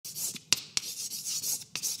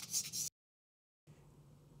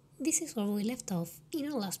This is where we left off in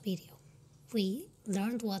our last video. We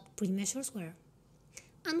learned what premeasures were,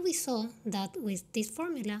 and we saw that with this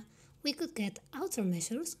formula we could get outer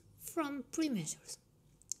measures from premeasures.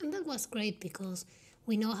 And that was great because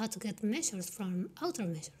we know how to get measures from outer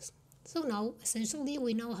measures. So now, essentially,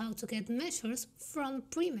 we know how to get measures from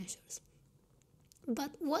premeasures.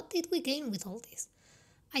 But what did we gain with all this?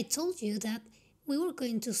 I told you that we were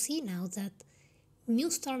going to see now that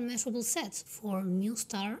mu star measurable sets for mu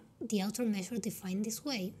star, the outer measure defined this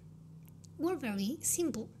way, were very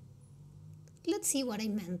simple. Let's see what I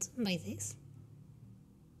meant by this.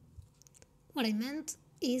 What I meant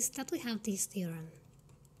is that we have this theorem.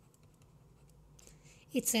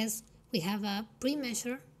 It says we have a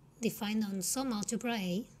premeasure defined on some algebra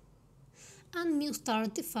A and mu star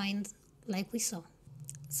defined like we saw.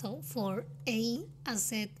 So for A as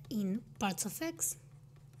set in parts of X,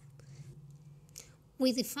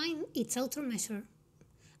 we define its outer measure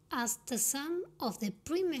as the sum of the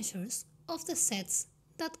premeasures of the sets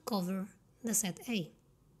that cover the set A.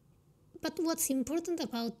 But what's important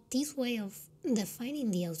about this way of defining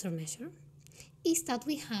the outer measure is that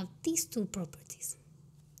we have these two properties.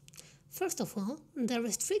 First of all, the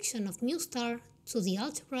restriction of mu star to the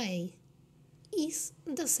algebra A is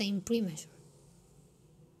the same premeasure,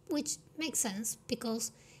 which makes sense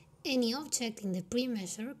because any object in the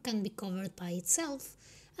premeasure can be covered by itself,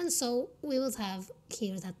 and so we would have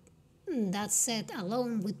here that set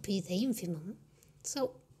alone would be the infimum.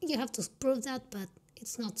 So you have to prove that, but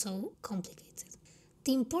it's not so complicated.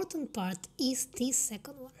 The important part is this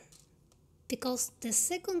second one, because the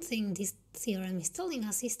second thing this theorem is telling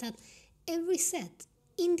us is that every set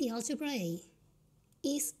in the algebra A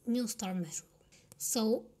is mu star measurable.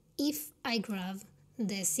 So if I grab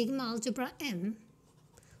the sigma algebra M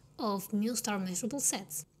of mu star measurable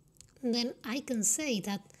sets, then I can say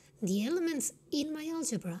that the elements in my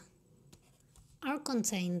algebra are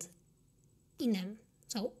contained in M.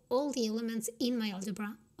 So all the elements in my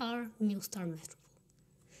algebra are mu star measurable.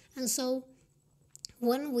 And so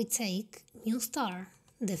when we take mu star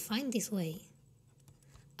defined this way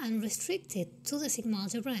and restrict it to the sigma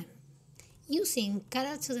algebra M, using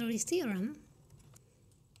Carat-Tudor's theorem,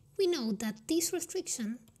 we know that this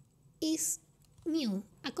restriction is mu,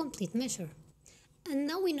 a complete measure. And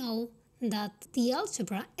now we know that the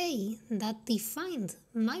algebra A that defined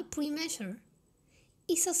my premeasure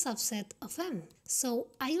is a subset of M. So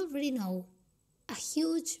I already know a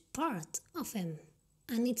huge part of M.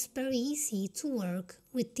 And it's very easy to work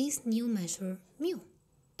with this new measure mu.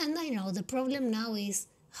 And I know the problem now is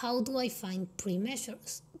how do I find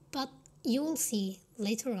premeasures? But you will see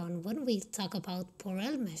later on when we talk about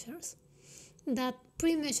Borel measures that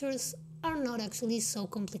premeasures are not actually so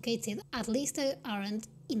complicated, at least they aren't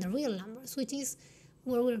in the real numbers, which is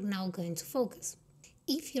where we're now going to focus.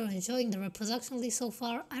 If you're enjoying the reproduction list so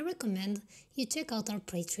far, I recommend you check out our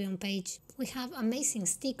Patreon page. We have amazing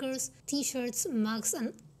stickers, t-shirts, mugs,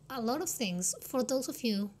 and a lot of things for those of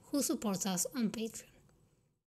you who support us on Patreon.